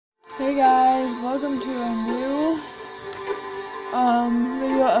Hey guys, welcome to a new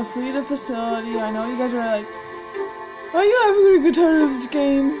video of Flee the Facility. I know you guys are like, are you having a good time with this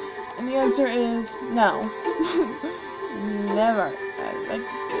game? And the answer is no. Never. I like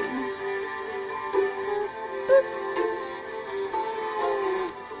this game.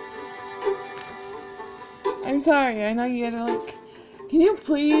 I'm sorry, I know you guys are like, can you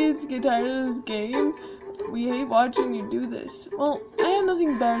please get tired of this game? We hate watching you do this. Well, I have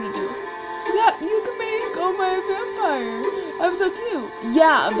nothing better to do. Yeah, you can make Oh My Vampire episode 2.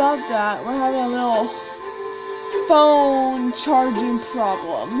 Yeah, about that. We're having a little phone charging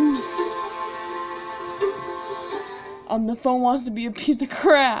problems. The phone wants to be a piece of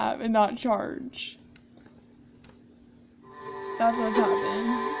crap and not charge. That's what's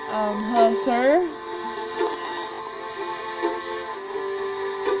happening. Hello, sir.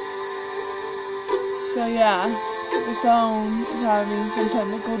 So yeah, the phone is having some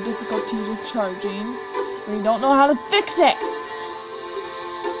technical difficulties with charging, and we don't know how to fix it.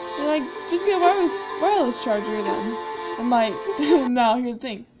 You're like, just get a wireless charger then. I'm like, no, here's the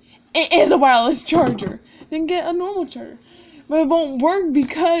thing. It is a wireless charger. Then get a normal charger. But it won't work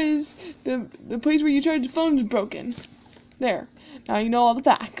because the place where you charge the phone is broken. There. Now you know all the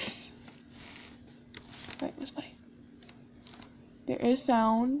facts. Alright, let's play. There is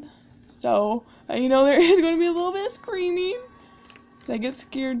sound. So, you know there is going to be a little bit of screaming. I get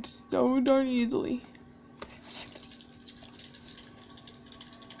scared so darn easily.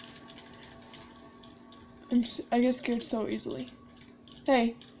 I get scared so easily.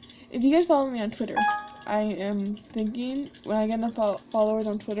 Hey, if you guys follow me on Twitter, I am thinking, when I get enough followers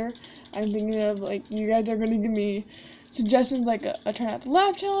on Twitter, I'm thinking of, like, you guys are going to give me suggestions like a try not to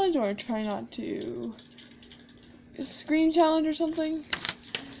laugh challenge or a try not to scream challenge or something.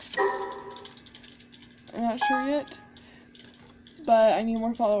 I'm not sure yet, but I need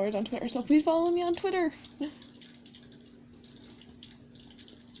more followers on Twitter, so please follow me on Twitter.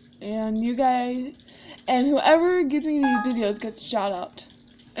 And you guys, and whoever gives me these videos gets a shout out.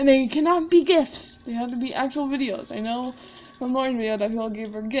 And they cannot be gifts. They have to be actual videos. I know from Lauren's video that people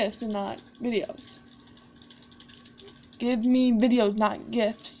give her gifts and not videos. Give me videos, not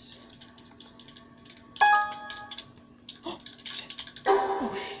gifts. Oh, shit.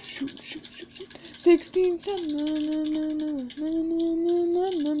 Oh, shoot. 16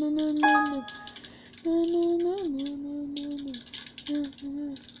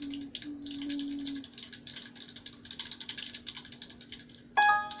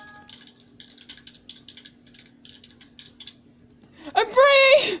 I'm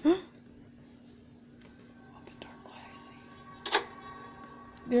praying! Open door quietly.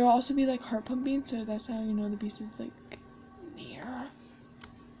 There'll also be like heart pumping, so that's how you know the beast is like near.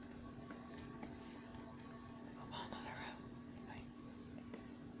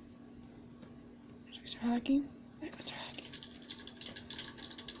 Hacking? Let's hacking.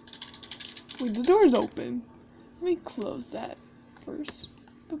 Wait, the door's open. Let me close that first.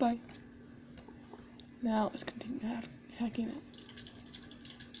 Bye-bye. Now let's continue hacking it.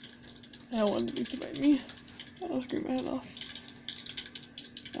 I don't want the beast to bite me. I'll scream my head off.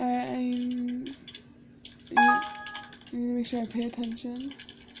 I need to make sure I pay attention.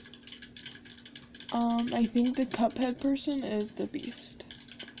 I think the Cuphead person is the beast.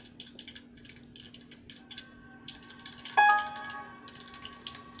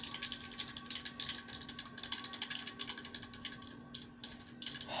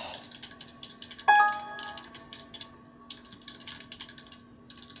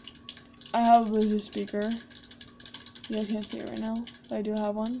 I have a Bluetooth speaker. You guys can't see it right now, but I do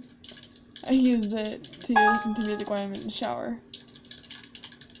have one. I use it to listen to music when I'm in the shower.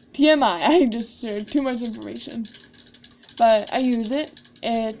 TMI, I just shared too much information. But I use it.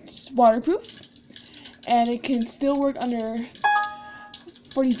 It's waterproof. And it can still work under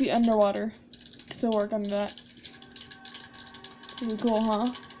 40 feet underwater. It can still work under that. Pretty cool,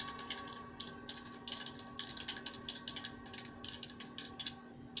 huh?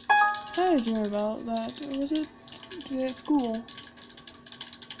 How did you hear about that? Or was it today at school?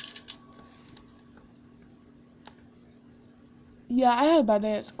 Yeah, I had a bad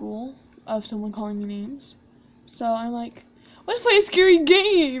day at school of someone calling me names. So I'm like, let's play a scary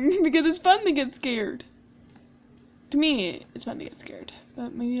game because it's fun to get scared. To me, it's fun to get scared,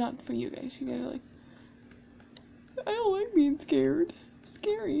 but maybe not for you guys. You guys are like, I don't like being scared. It's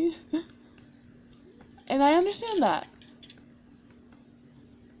scary. And I understand that.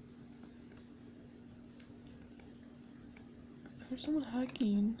 There's someone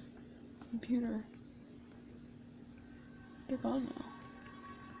hacking the computer. They're gone now.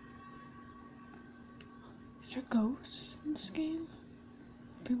 Is there ghosts in this game?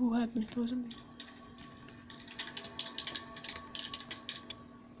 People who have been frozen.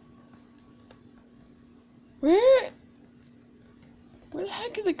 Where the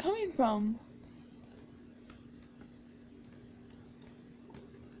heck is it coming from?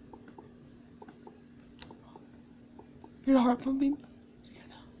 Hear the heart pumping?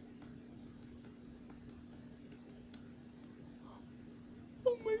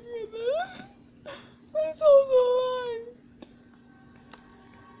 Oh my goodness. I'm so alive.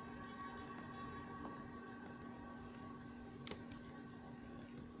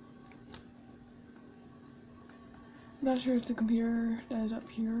 I'm not sure if the computer that is up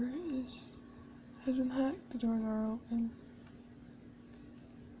here has been hacked. The doors are open.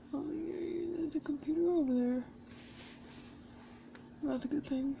 Oh, there's a computer over there. That's a good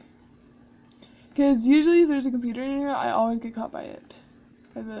thing. Because usually if there's a computer in here, I always get caught by it.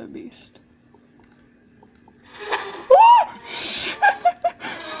 By the beast. Shit!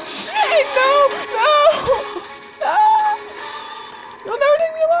 No! You'll never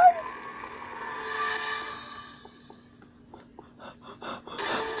take me alive!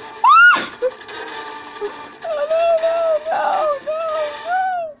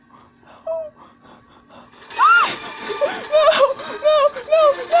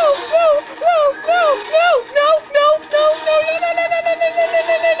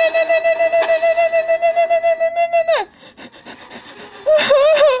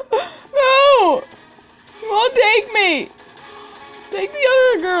 Take the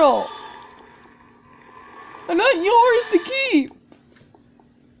other girl. I'm not yours to keep.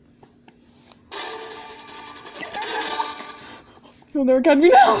 You'll never catch me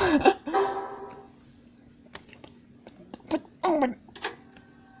now. But oh my.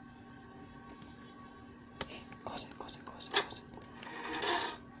 Close it.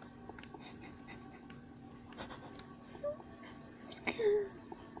 I'm scared.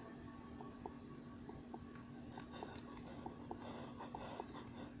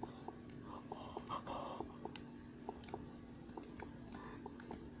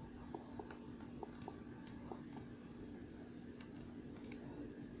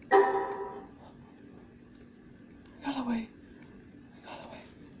 I got away.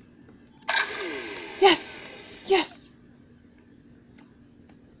 Yes!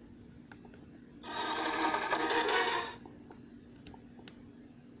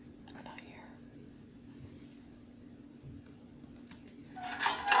 I'm not here.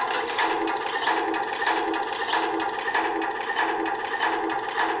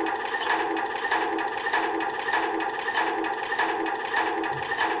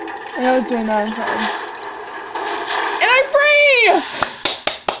 I know it's doing that, I'm sorry.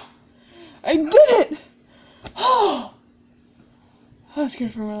 I did it! Oh, I was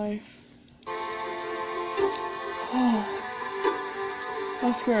scared for my life. Oh, I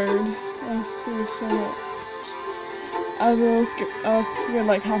was scared. I was scared so much. I was a little scared. I was scared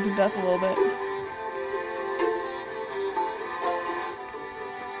like half to death a little bit.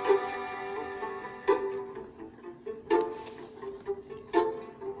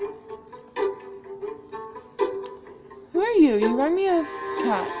 Who are you? You remind me of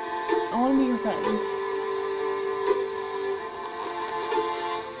Cat. I want to be your friend.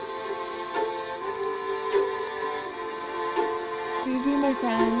 Please be my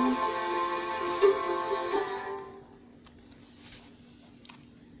friend.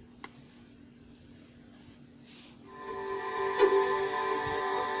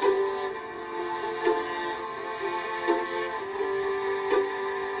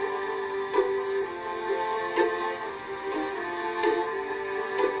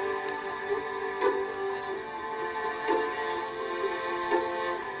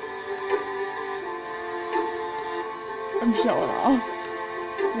 I'm showing off.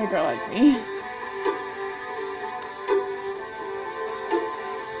 Make her like me.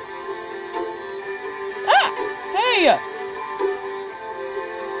 Ah! Hey!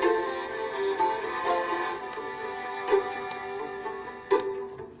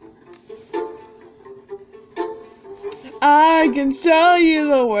 I can show you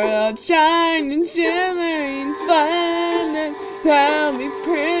the world, shining, shimmering, splendid. Tell me,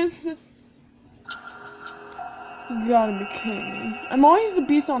 princess. You gotta be kidding me. I'm always the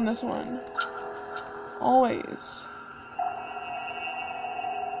beast on this one. Always.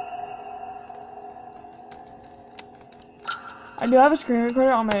 I do have a screen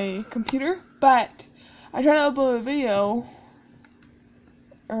recorder on my computer, but I tried to upload a video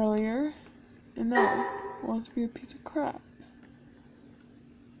earlier, and no, it wants to be a piece of crap.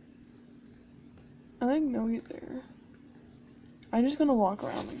 I think no either. I'm just gonna walk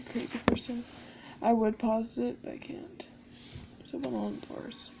around like a crazy person. I would pause it, but I can't. Let's open all the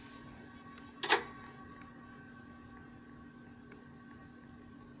doors.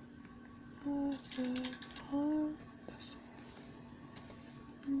 This.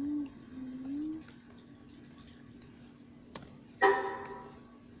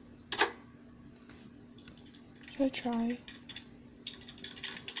 Should I try?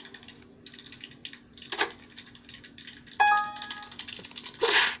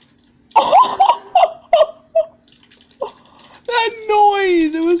 That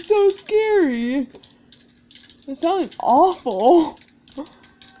noise! It was so scary. It sounded awful.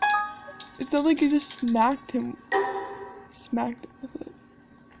 It sounded like you just smacked him. Smacked him with it.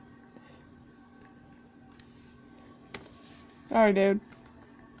 Alright, dude.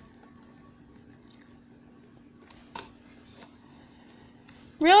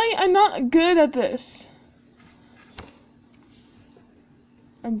 Really? I'm not good at this.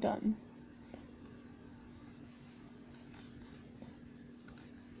 I'm done.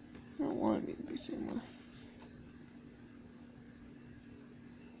 I don't want to be in this anymore.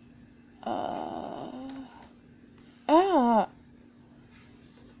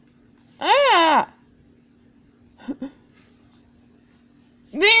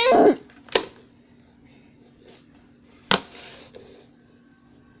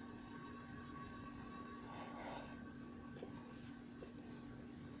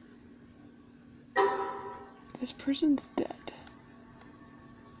 This person's dead.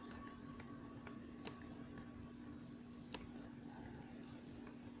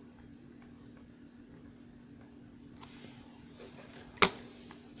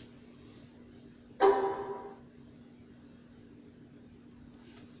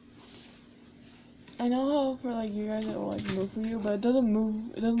 I know how for like you guys it will like move for you, but it doesn't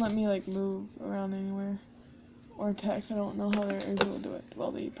move. It doesn't let me like move around anywhere or text. I don't know how they're able to do it. Well,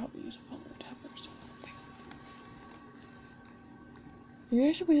 they probably use a phone or a tablet or something. Maybe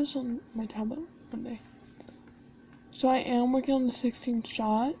I should put this on my tablet one day. So I am working on the 16th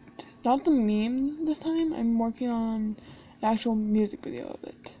shot, not the meme this time. I'm working on an actual music video of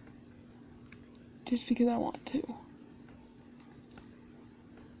it, just because I want to.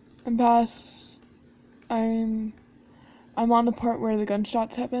 I'm past. I'm on the part where the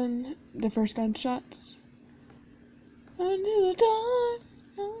gunshots happen, the first gunshots. Until the time.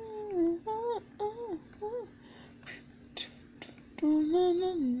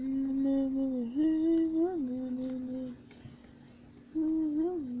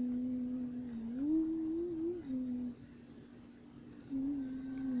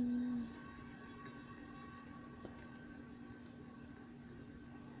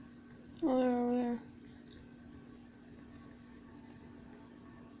 Oh, they're over there.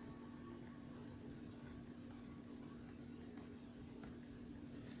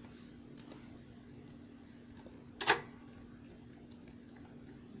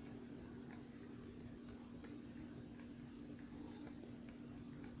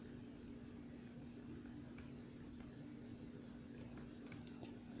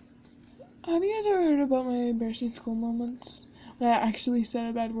 Have you guys ever heard about my embarrassing school moments when I actually said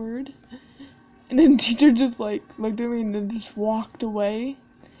a bad word? And then the teacher just like looked at me and then just walked away?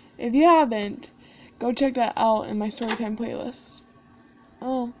 If you haven't, go check that out in my storytime playlist.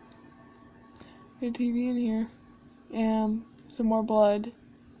 Oh. Got a TV in here. And some more blood.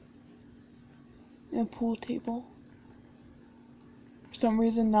 And a pool table. For some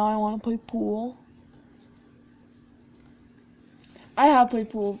reason now I want to play pool. I have played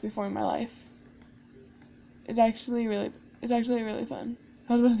pool before in my life. It's actually really fun.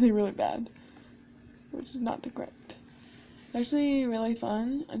 I was about to say really bad, which is not correct. It's actually really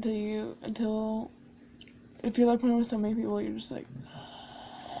fun until if you're like playing with so many people, you're just like.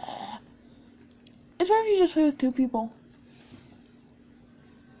 It's better if you just play with 2 people.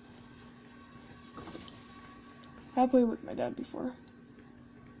 I played with my dad before.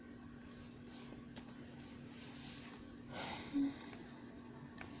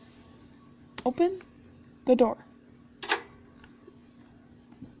 Open the door.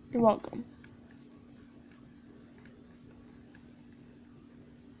 You're welcome.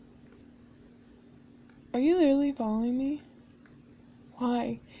 Are you literally following me?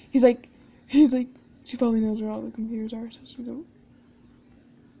 Why? He's like, she probably knows where all the computers are, so she don't.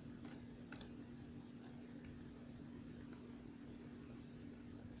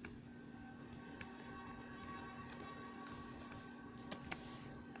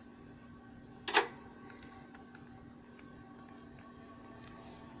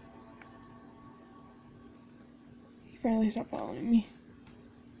 He finally stopped following me.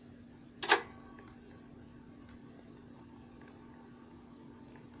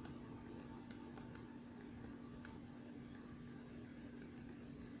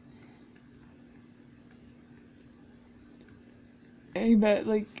 I bet,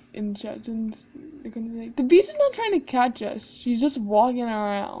 like, in Jetsons, they're gonna be like, the beast is not trying to catch us. She's just walking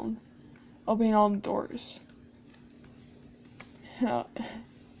around, opening all the doors. Can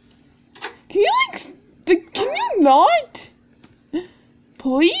you, can you not?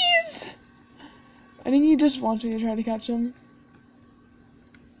 Please? I think he just wants me to try to catch him.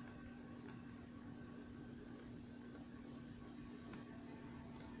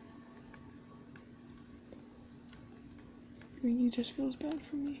 I think he just feels bad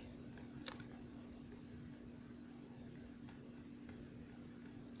for me.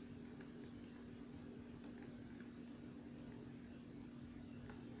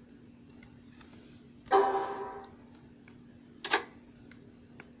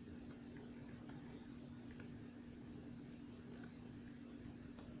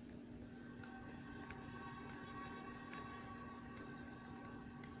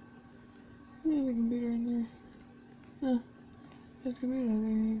 There's a computer in there. There's a computer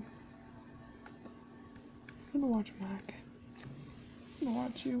in there. I'm gonna watch Mac. I'm gonna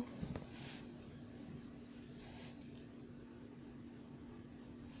watch you.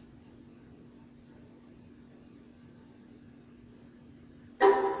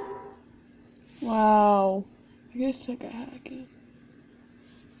 Wow. I guess I got hacking.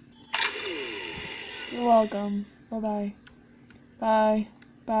 You're welcome. Bye-bye. Bye.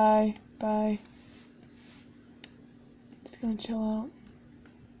 Bye. Bye. Just gonna chill out.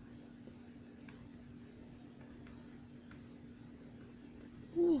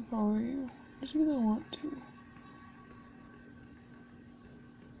 I'm gonna follow you. Just because I want to.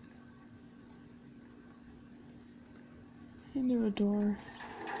 Into a door.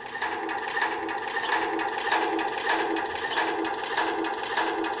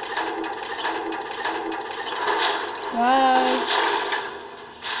 Bye.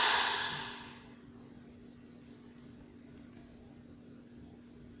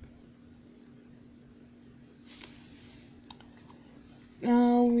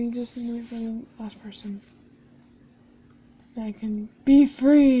 Now we just need to wait for the last person. Now I can be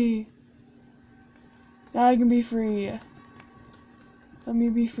free. Now I can be free. Let me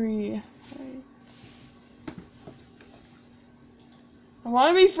be free. Right. I want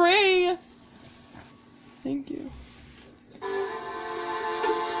to be free. Thank you.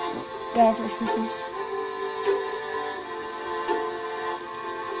 Yeah, first person.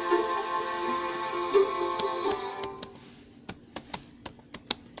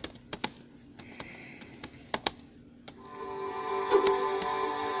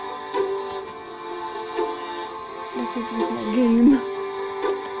 This is with my game.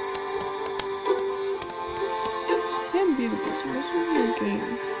 Can't be the best. This is my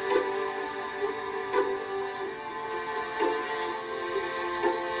game.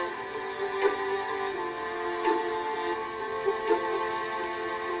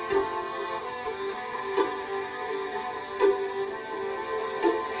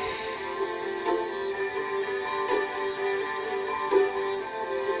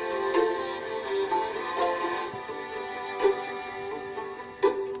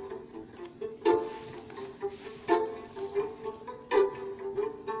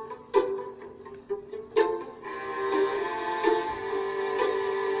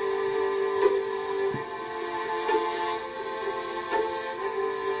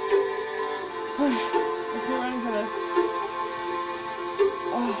 Let's get ready for this.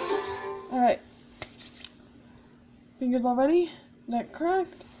 Alright. Fingers all ready? Neck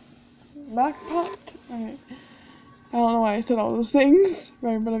cracked? Back popped? Alright. I don't know why I said all those things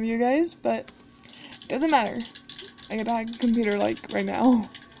right in front of you guys, but it doesn't matter. I get to hack a computer like right now.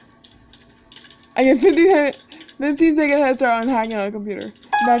 I get 15 second head start on hacking a computer.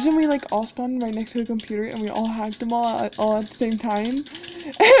 Imagine we like all spawned right next to a computer and we all hacked them all at the same time.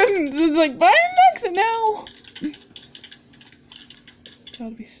 And it's like, buy an exit now! That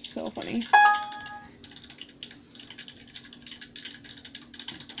would be so funny.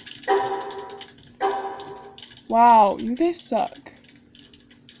 Wow, you guys suck.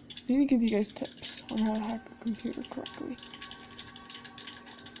 I need to give you guys tips on how to hack a computer correctly.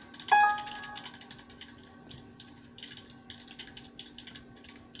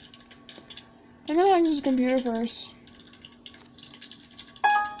 I'm gonna hack this computer first.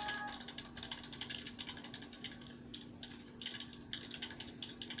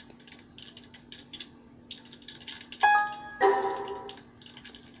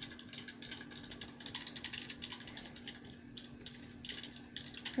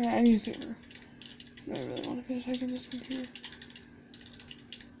 Yeah, I need a saver. I really want to finish hacking this computer.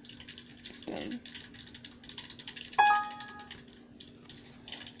 Dang.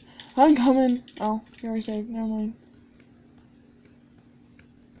 I'm coming. Oh, you already saved. Never mind.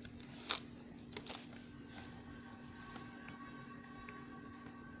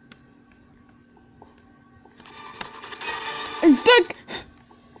 stuck!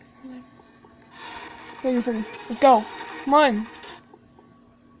 Okay, you're free. Let's go. Come on.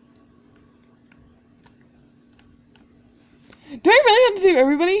 Do I really have to save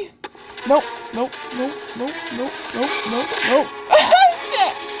everybody? Nope, nope, nope, nope, nope, nope, nope, nope.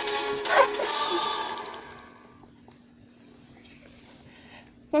 Shit!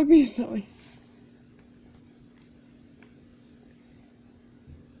 Fuck me silly.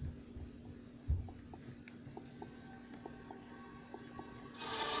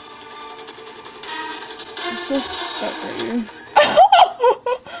 It's so stuck right here.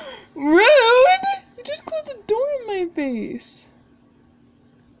 Rude! You just closed the door in my face.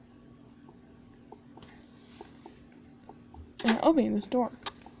 I'm opening this door.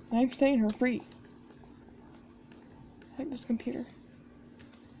 I'm setting her free. Hack this computer.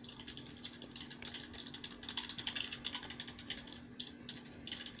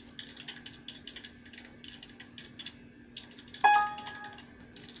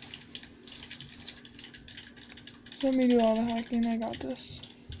 Let me do all the hacking. I got this.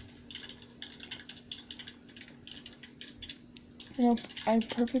 Nope, I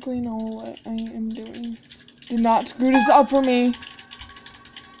perfectly know what I am doing. Do not screw this up for me.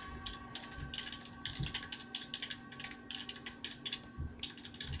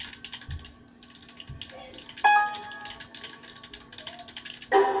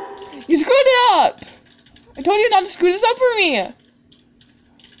 You screwed it up! I told you not to screw this up for me!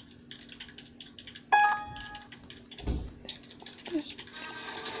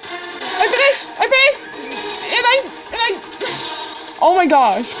 I finished! Oh my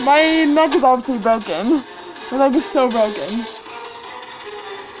gosh, my neck is obviously broken. My leg is so broken.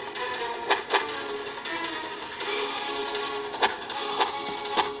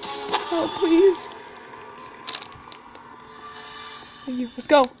 Oh, please. Thank you. Let's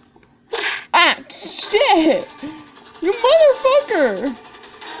go. Ah, shit! You motherfucker!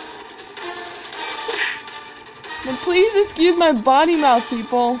 Now please excuse my body mouth,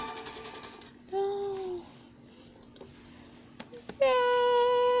 people. No.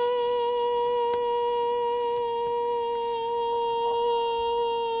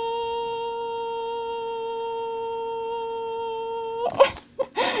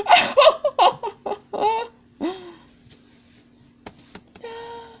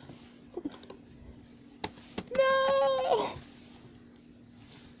 No.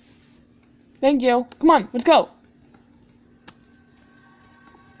 Thank you. Come on, let's go.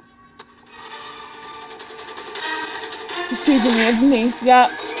 He's chasing me, isn't he? Yeah.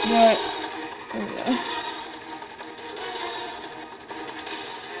 Yeah. Oh, yeah.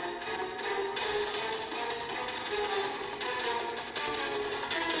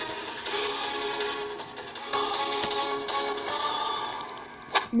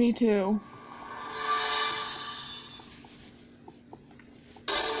 Me too.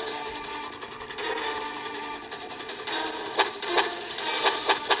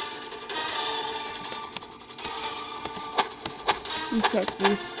 You suck,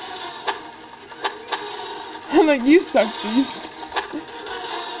 beast. I'm like, you suck, beast.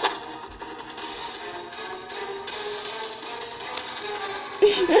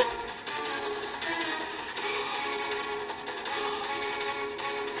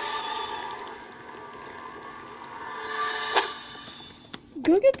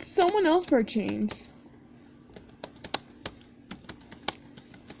 Go get someone else for a change.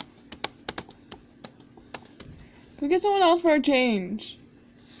 Go get someone else for a change.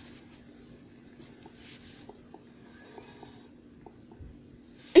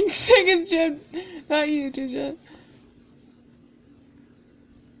 And second Jeb, not you, Jeb.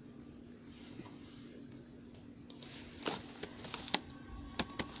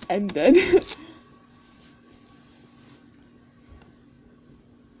 I'm dead. It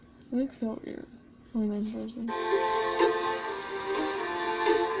looks so weird when I'm in person.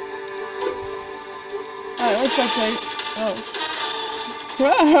 Alright, let's spectate. Oh.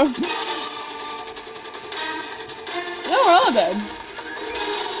 Crap! No, we're all dead.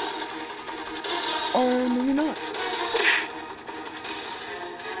 Or maybe not.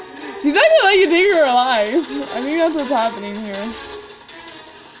 She's not gonna let you take her alive. I think that's what's happening here.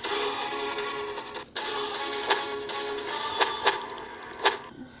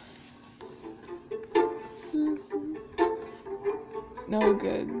 No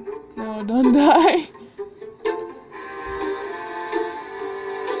good. No, don't die.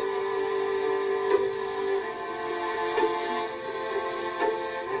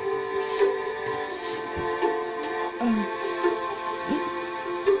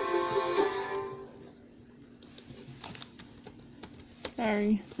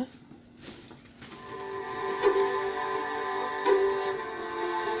 Sorry.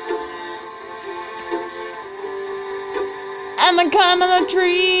 gonna climb on a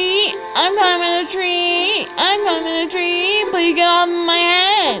tree. I'm climbing a tree. I'm climbing a tree. Please get off my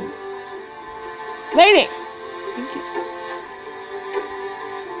head. Lady. Thank you.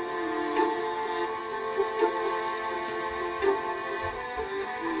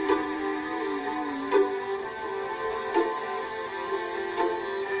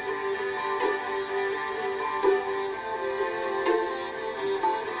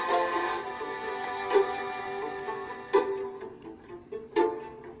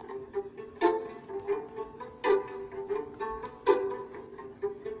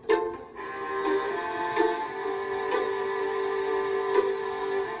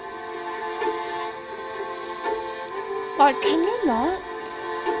 Can you not?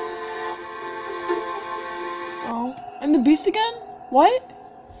 Oh, and the beast again? What?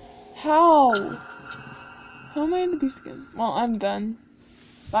 How? How am I in the beast again? Well, I'm done.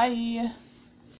 Bye.